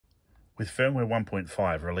With firmware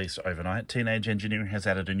 1.5 released overnight, Teenage Engineering has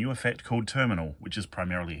added a new effect called Terminal, which is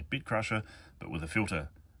primarily a bit crusher, but with a filter.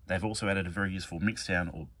 They've also added a very useful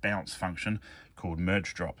mixdown or bounce function called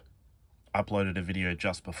Mixdrop. Uploaded a video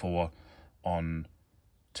just before on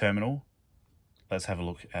Terminal. Let's have a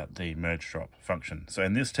look at the Mixdrop function. So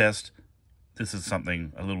in this test, this is a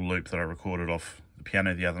little loop that I recorded off the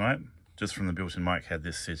piano the other night. Just from the built-in mic, had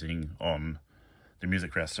this sitting on the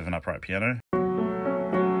music rest of an upright piano.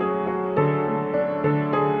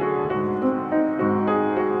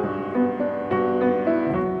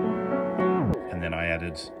 And then I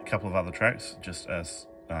added a couple of other tracks, just as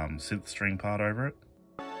synth string part over it.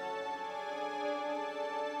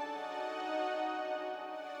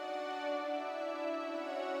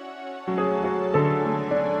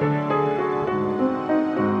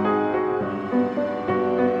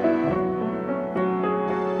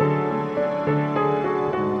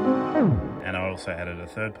 And I also added a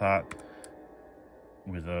third part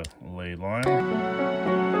with a lead line.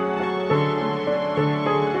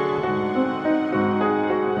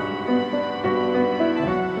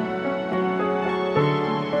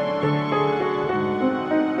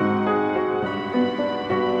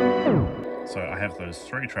 So I have those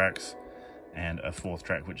 3 tracks and a 4th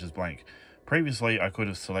track, which is blank. Previously, I could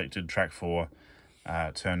have selected track 4,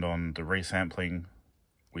 turned on the resampling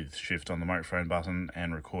with shift on the microphone button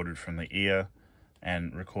and recorded from the ear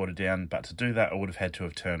and recorded down. But to do that, I would have had to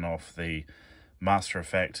have turned off the master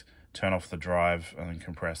effect, turn off the drive and the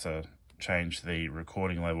compressor, change the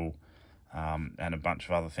recording level, and a bunch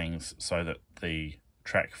of other things so that the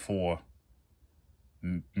track 4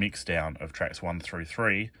 mix down of tracks 1 through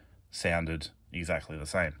 3 sounded exactly the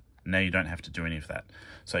same. Now you don't have to do any of that.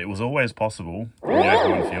 So it was always possible in the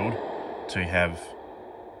OP-1 field to have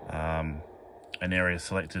an area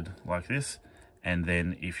selected like this, and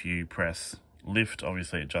then if you press lift,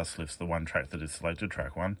 obviously it just lifts the one track that is selected,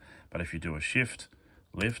 track 1, but if you do a shift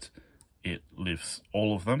lift, it lifts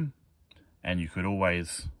all of them, and you could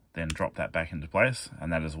always then drop that back into place,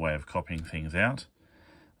 and that is a way of copying things out.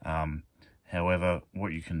 However,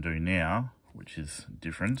 what you can do now, which is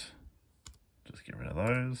different, just get rid of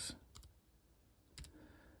those.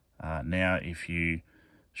 Now if you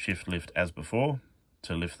shift lift as before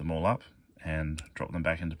to lift them all up and drop them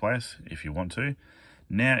back into place if you want to.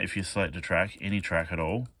 Now if you select a track, any track at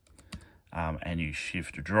all, and you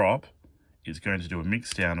shift drop, it's going to do a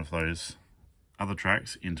mix down of those other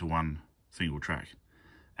tracks into one single track.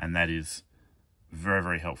 And that is very,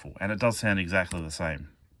 very helpful. And it does sound exactly the same.